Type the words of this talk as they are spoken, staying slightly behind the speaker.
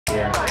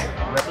Yeah.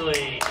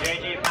 Actually,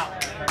 JJ Mountain.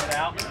 Turn it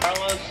out.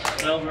 Carlos,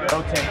 silver.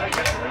 Rotate.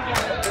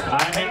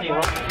 I'm in the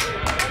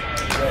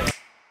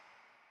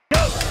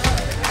Go!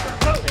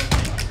 Go!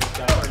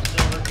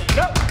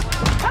 Go!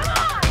 Come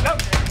on! Go!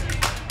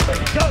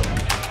 Go!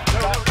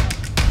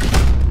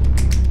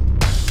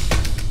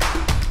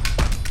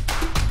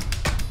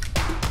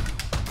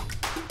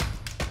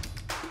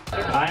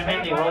 I'm in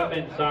the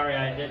open. Sorry,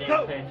 I didn't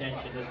even pay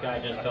attention. This guy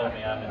just told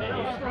me I'm an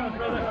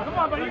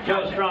idiot.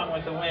 Joe Strong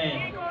with the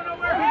win.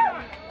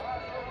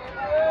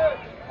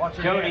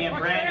 Jody and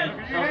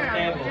Brandon, silver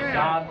tables.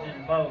 Dobbs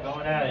and Bo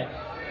going at it.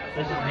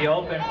 This is the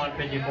open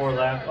 154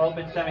 lap.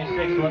 Open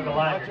 76 with the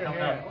line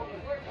coming up.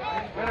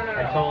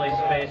 I totally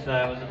spaced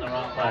that. I was in the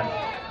wrong class.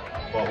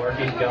 Well, where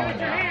he's going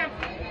now.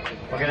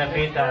 We're going to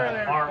beat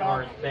that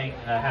R-word thing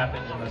that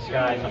happens in the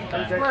sky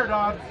sometimes.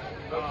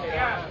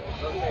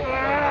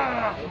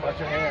 Watch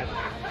your hands.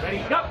 Ready,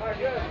 go!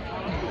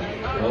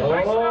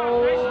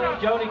 Oh,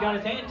 Jody got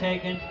his hand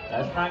taken.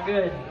 That's not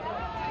good.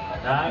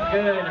 Not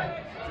good.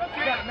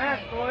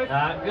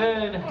 Not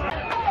good.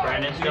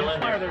 Brandon's still in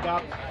there.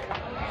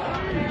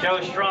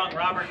 Joe Strong,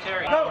 Robert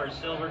Terry,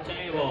 silver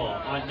table.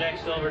 On deck,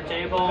 silver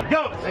table.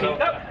 Go! So,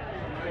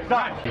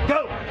 Stop!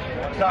 Go!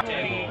 Stop!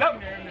 Go!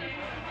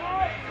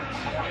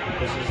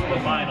 This is the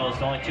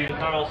finals. Only two.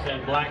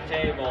 Carlson, black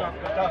table.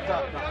 Stop!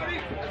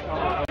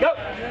 Go!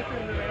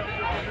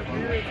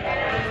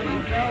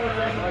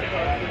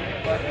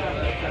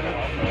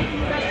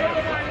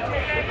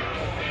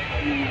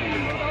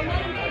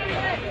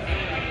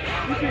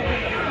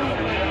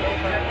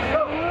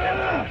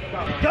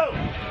 Go!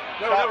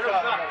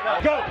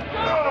 Stop! Go!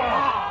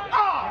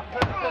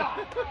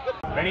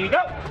 Ready,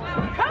 go!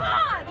 Come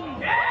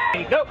on!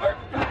 Ready, go!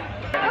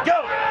 Go!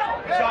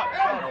 Stop!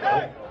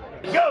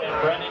 Go!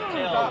 Brennan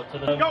Till to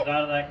the out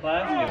of that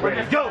class.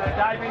 Ready, go!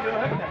 Dive into the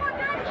hook now.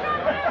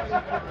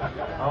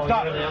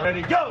 Stop!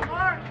 Ready, go!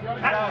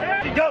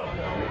 Ready, go!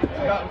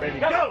 Stop! Ready,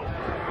 go!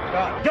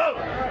 Stop! Go!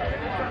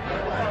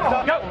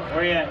 Stop! Go!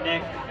 Where you at,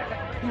 Nick?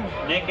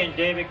 Nick and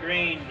David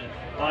Green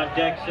on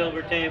deck,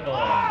 silver table.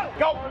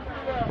 Go!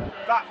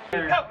 Stop!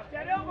 Go!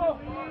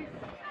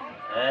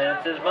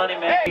 That's his money,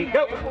 man. Hey,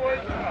 go!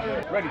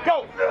 Ready,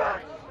 go!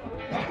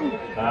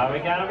 We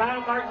got him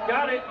out. Mark's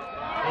got it.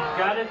 He's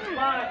got his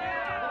spot.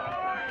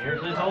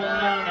 Here's his holding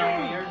down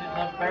there. Here's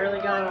his barely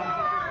got him.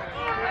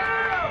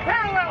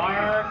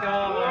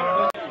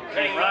 Mark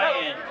St.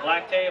 Ryan,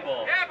 black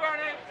table. Yeah,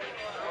 Barney.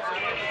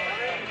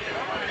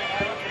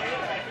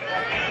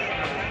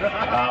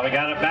 We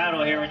got a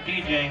battle here with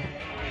DJ.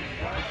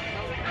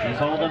 He's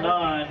holding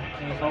on.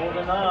 He's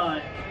holding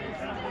on.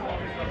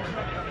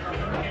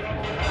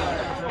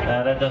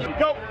 That doesn't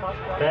Go!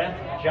 Beth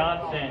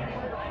Johnson.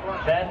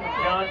 Beth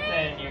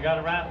Johnson, you got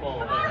a raffle.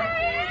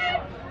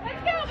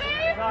 Let's go,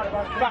 baby.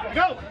 Stop!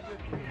 Go!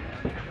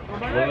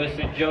 Lewis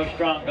and Joe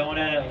Strong going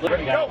at it. Look,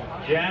 Go!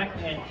 Jack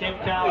and Tim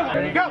Townsend.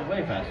 There you go.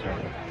 Way faster.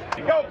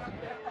 Go!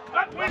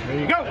 There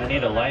you go! I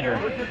need a lighter.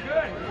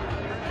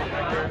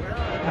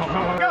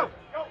 Go!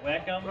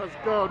 Weckham. Let's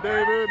go,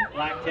 David.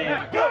 Black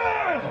table. Go!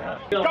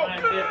 Still Go! 9-5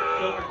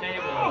 silver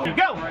table.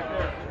 Go!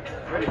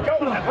 Ready, go!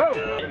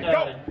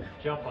 Go!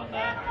 Jump on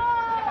that.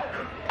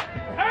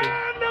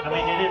 And I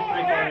mean, it is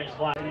 3/4 inch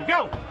flat.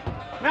 go!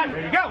 Matt,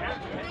 ready, go!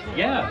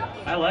 Yeah,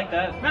 I like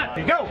that. Matt,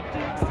 ready, go!